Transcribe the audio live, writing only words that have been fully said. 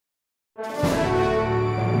We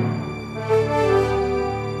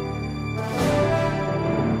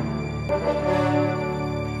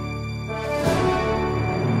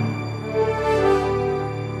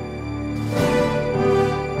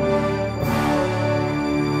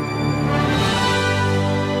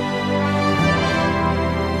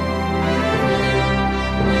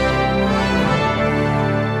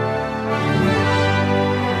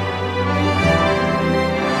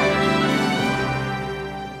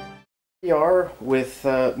are with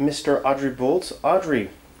Mr. Adri Bults. Adri,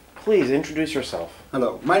 please introduce yourself.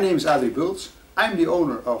 Hello, my name is Adri Bults. I'm the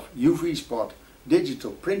owner of UV Spot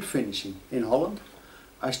Digital Print Finishing in Holland.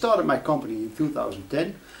 I started my company in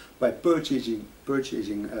 2010 by purchasing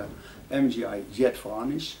MGI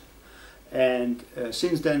JETvarnish, and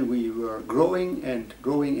since then we were growing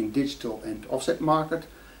in digital and offset market,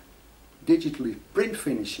 digitally print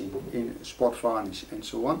finishing in spot varnish and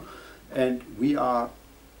so on, and we are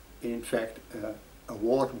in fact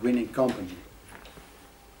award-winning company.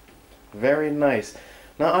 Very nice.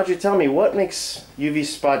 Now Adri, tell me, what makes UV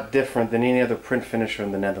Spot different than any other print finisher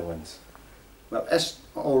in the Netherlands? Well, as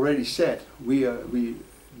already said, we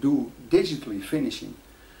do digitally finishing.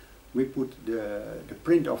 We put the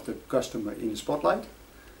print of the customer in the spotlight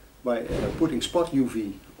by putting spot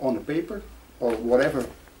UV on the paper or whatever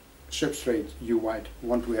substrate you might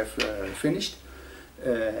want to have finished.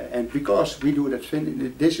 And because we do that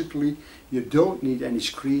digitally, you don't need any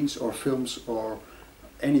screens or films or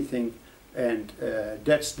anything, and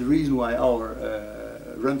that's the reason why our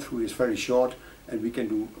run-through is very short, and we can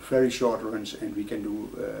do very short runs, and we can do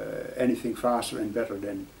anything faster and better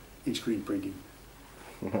than in screen printing.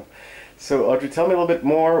 So Adri, tell me a little bit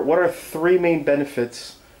more. What are three main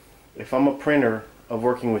benefits, if I'm a printer, of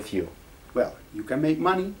working with you? Well, you can make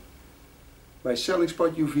money by selling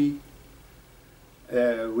spot UV.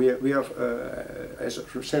 We have, as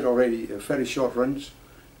I said already, very short runs.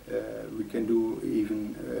 We can do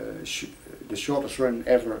even the shortest run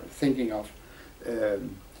ever thinking of.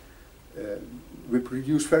 We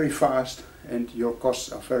produce very fast, and your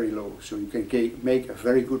costs are very low, so you can make a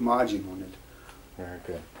very good margin on it. Very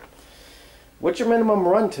good. What's your minimum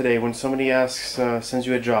run today when somebody sends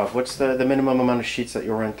you a job? What's the minimum amount of sheets that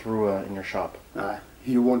you'll run through in your shop?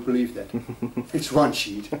 You won't believe that. It's one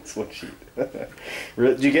sheet. It's one sheet.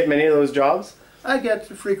 Do you get many of those jobs? I get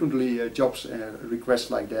frequently jobs requests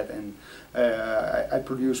like that, and I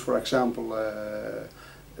produce, for example,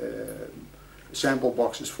 sample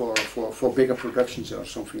boxes for bigger productions or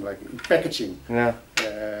something like packaging. Yeah.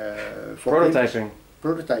 For prototyping.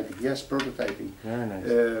 Prototyping, yes, prototyping. Very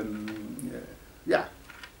nice. Yeah.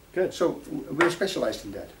 Good. So we're specialized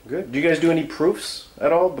in that. Good. Do you guys do any proofs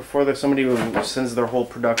at all before there's somebody who sends their whole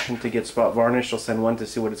production to get spot varnish? They'll send one to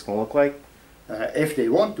see what it's going to look like. If they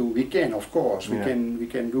want to, we can, of course. We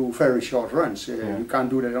can do very short runs. You can't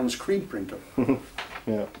do that on a screen printer.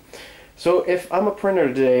 Yeah. So if I'm a printer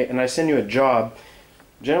today and I send you a job,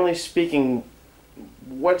 generally speaking,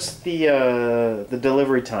 what's the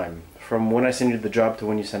delivery time from when I send you the job to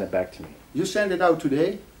when you send it back to me? You send it out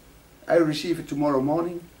today, I receive it tomorrow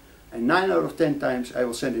morning, and 9 out of 10 times I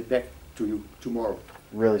will send it back to you tomorrow.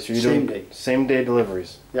 Really? So you're same doing day. Same day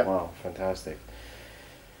deliveries? Yeah. Wow, fantastic.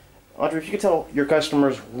 Adri, if you could tell your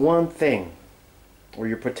customers one thing, or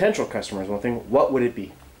your potential customers one thing, what would it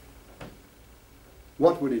be?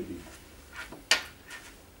 What would it be?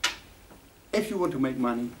 If you want to make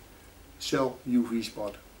money, sell UV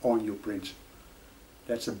spot on your prints.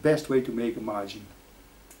 That's the best way to make a margin.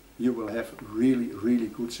 You will have really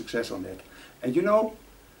good success on that. And you know,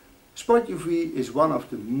 spot UV is one of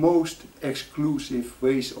the most exclusive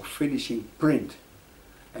ways of finishing print.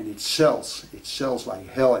 And it sells like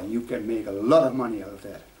hell, and you can make a lot of money out of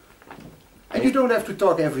that. And you don't have to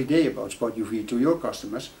talk every day about spot UV to your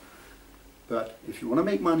customers, but if you want to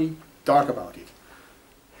make money, talk about it.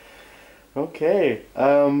 Okay.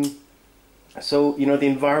 So, you know, the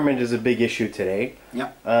environment is a big issue today.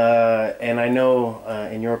 Yeah. And I know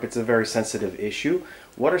in Europe it's a very sensitive issue.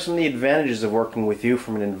 What are some of the advantages of working with you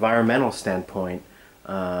from an environmental standpoint,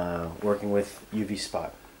 working with UV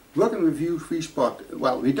Spot? Working with UV Spot,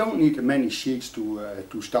 well, we don't need many sheets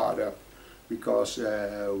to start up, because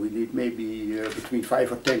we need maybe between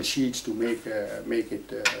 5 or 10 sheets to make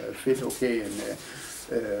it fit okay and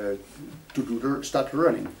start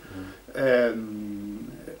running.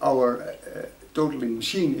 Our totaling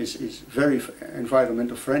machine is very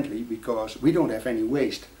environmental friendly, because we don't have any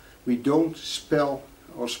waste. We don't spill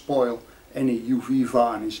or spoil any UV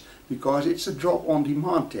varnish, because it's a drop on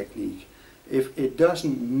demand technique. If it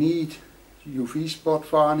doesn't need UV spot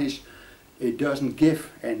varnish, it doesn't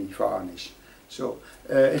give any varnish. So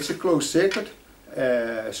it's a closed circuit.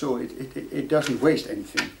 so it doesn't waste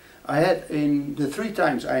anything. I had, in the 3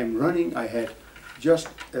 times I am running, I had just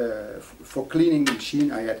for cleaning the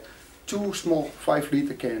machine, I had 2 small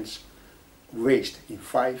 5-liter cans waste in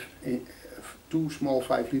 2 small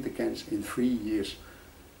 5-liter cans in 3 years.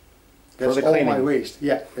 That's all cleaning. my waste.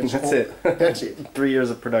 Yeah, That's it. That's it. 3 years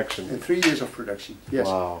of production. And 3 years of production. Yes.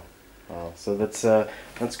 Wow. Wow. So that's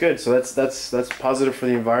good. So that's positive for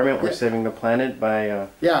the environment. We're Yeah. saving the planet by.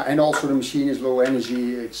 Yeah, and also the machine is low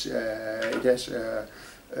energy. It has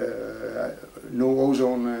no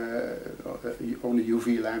ozone on the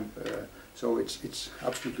UV lamp, so it's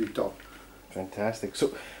absolutely top. Fantastic.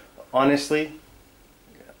 So, honestly,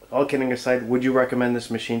 all kidding aside, would you recommend this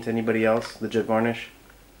machine to anybody else, the JETvarnish?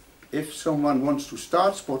 If someone wants to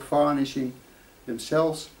start spot varnishing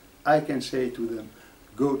themselves, I can say to them,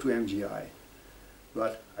 go to MGI.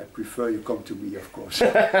 But I prefer you come to me, of course.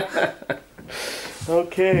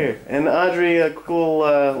 Okay. And Adri, a cool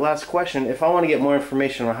last question. If I want to get more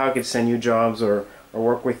information on how I could send you jobs or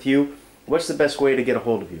work with you, what's the best way to get a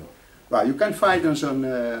hold of you? Well, you can find us on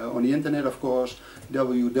the internet, of course,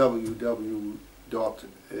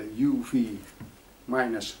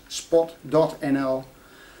 www.uv-spot.nl.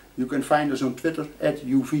 You can find us on Twitter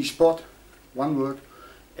 @UVSpot, one word,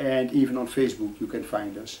 and even on Facebook you can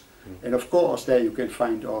find us. And of course there you can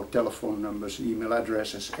find our telephone numbers, email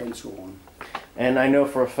addresses and so on. And I know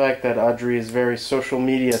for a fact that Adri is very social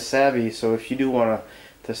media savvy, so if you do want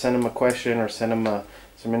to send him a question or send him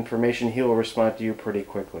some information, he will respond to you pretty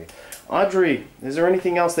quickly. Adri, is there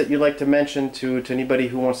anything else that you'd like to mention to anybody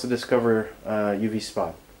who wants to discover UV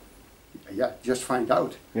Spot? Yeah, just find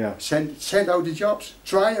out. Yeah. Send out the jobs.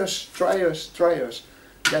 Try us.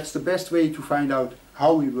 That's the best way to find out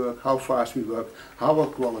how we work, how fast we work, how our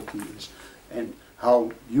quality is, and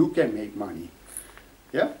how you can make money.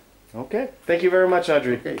 Yeah? Okay. Thank you very much,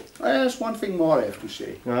 Adri. Okay. There's one thing more I have to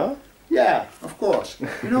say. Uh-huh. Yeah, of course.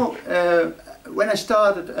 You know, when I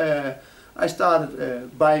started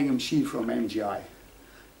buying a machine from MGI.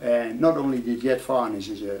 And not only the JETvarnish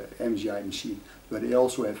is a MGI machine, but they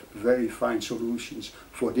also have very fine solutions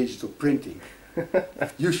for digital printing.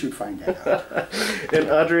 You should find that out. And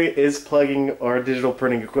Adri is plugging our digital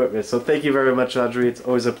printing equipment. So thank you very much, Adri. It's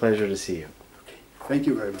always a pleasure to see you. Okay. Thank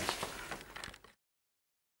you very much.